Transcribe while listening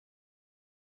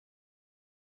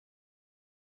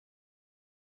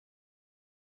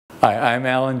Hi, I'm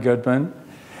Alan Goodman,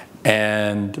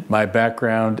 and my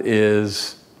background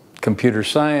is computer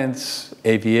science,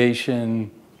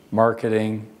 aviation,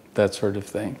 marketing, that sort of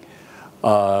thing.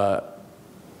 Over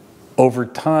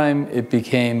time, it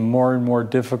became more and more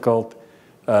difficult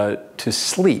to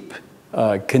sleep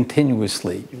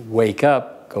continuously. Wake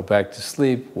up, go back to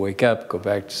sleep, wake up, go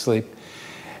back to sleep.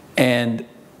 And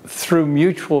through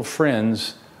mutual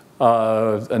friends,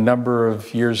 a number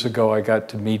of years ago, I got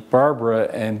to meet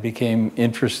Barbara and became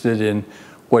interested in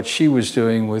what she was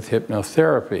doing with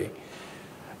hypnotherapy.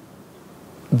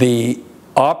 The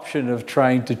option of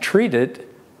trying to treat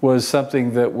it was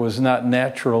something that was not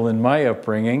natural in my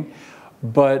upbringing,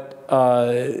 but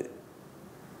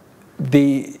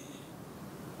the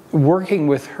working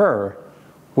with her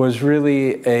was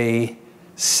really a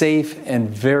safe and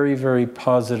very, very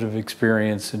positive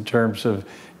experience in terms of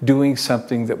doing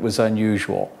something that was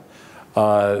unusual.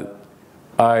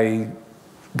 I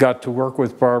got to work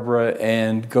with Barbara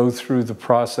and go through the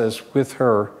process with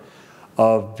her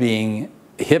of being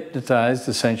hypnotized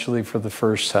essentially for the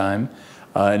first time,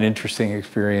 an interesting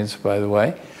experience, by the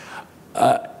way.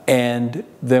 And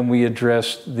then we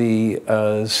addressed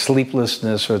the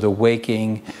sleeplessness or the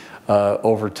waking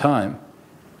over time.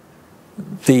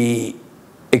 The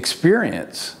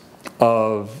experience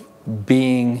of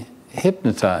being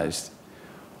hypnotized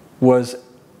was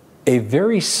a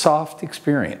very soft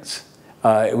experience.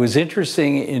 It was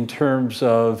interesting in terms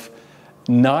of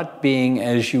not being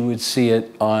as you would see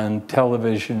it on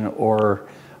television or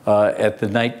at the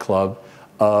nightclub,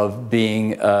 of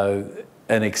being an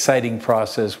exciting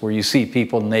process where you see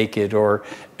people naked or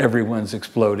everyone's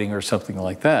exploding or something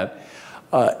like that.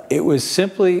 It was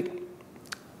simply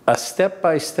a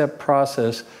step-by-step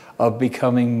process of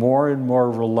becoming more and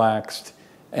more relaxed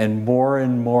and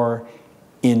more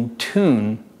in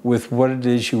tune with what it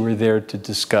is you were there to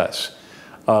discuss.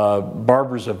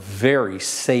 Barbara's a very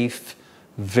safe,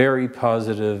 very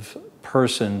positive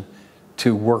person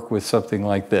to work with something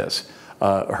like this.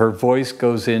 Her voice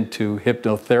goes into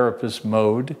hypnotherapist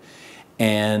mode,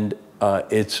 and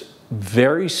it's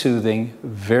very soothing,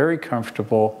 very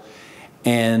comfortable,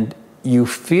 and you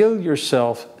feel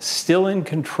yourself still in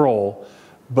control,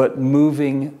 but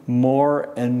moving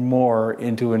more and more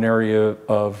into an area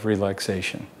of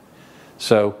relaxation.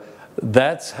 So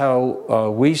that's how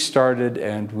we started,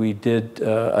 and we did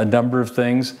a number of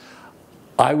things.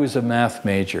 I was a math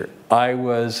major. I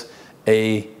was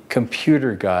a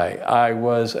computer guy. I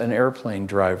was an airplane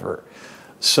driver.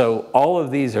 So all of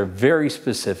these are very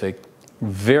specific,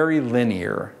 very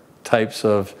linear types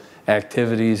of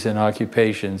activities and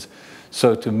occupations.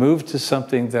 So to move to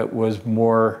something that was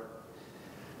more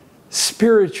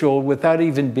spiritual without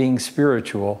even being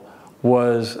spiritual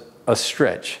was a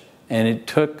stretch. And it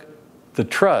took the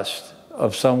trust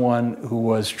of someone who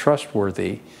was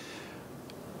trustworthy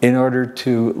in order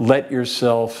to let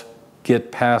yourself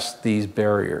get past these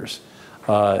barriers.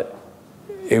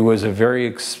 It was a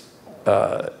very,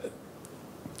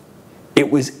 it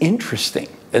was interesting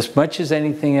as much as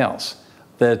anything else,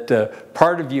 that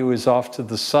part of you is off to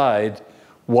the side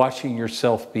watching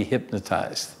yourself be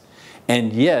hypnotized.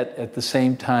 And yet, at the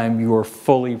same time, you are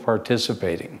fully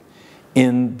participating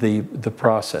in the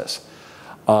process.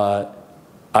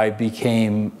 I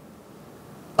became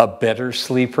a better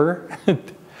sleeper.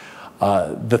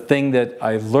 The thing that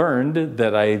I learned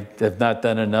that I have not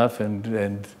done enough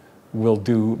and will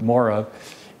do more of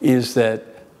is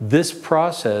that this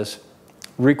process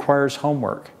requires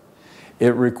homework.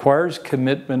 It requires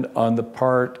commitment on the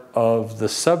part of the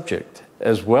subject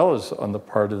as well as on the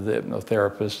part of the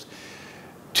hypnotherapist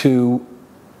to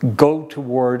go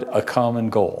toward a common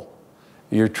goal.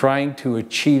 You're trying to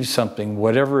achieve something,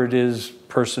 whatever it is,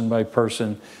 person by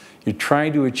person, you're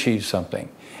trying to achieve something.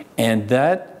 And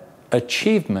that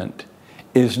achievement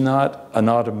is not an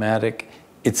automatic,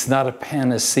 it's not a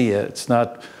panacea, it's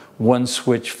not one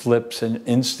switch flips and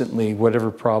instantly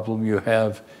whatever problem you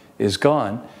have is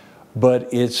gone, but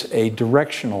it's a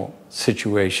directional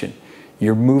situation.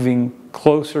 You're moving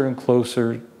closer and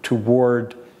closer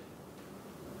toward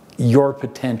your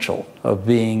potential of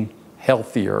being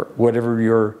healthier, whatever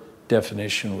your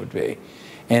definition would be.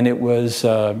 And it was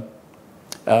an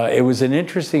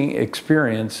interesting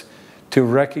experience to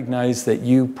recognize that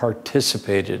you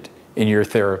participated in your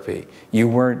therapy. You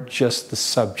weren't just the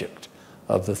subject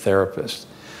of the therapist.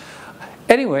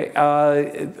 Anyway,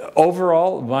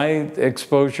 overall, my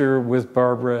exposure with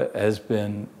Barbara has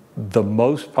been the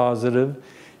most positive.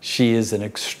 She is an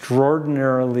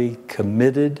extraordinarily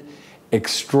committed,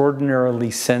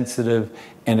 extraordinarily sensitive,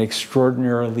 and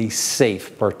extraordinarily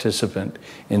safe participant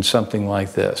in something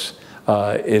like this.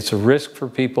 It's a risk for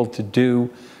people to do,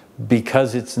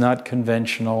 because it's not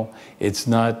conventional, it's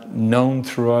not known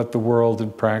throughout the world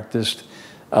and practiced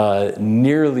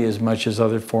nearly as much as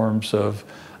other forms of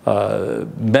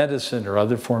medicine or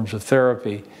other forms of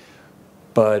therapy,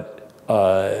 but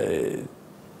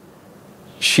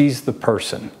she's the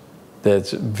person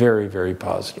that's very, very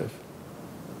positive.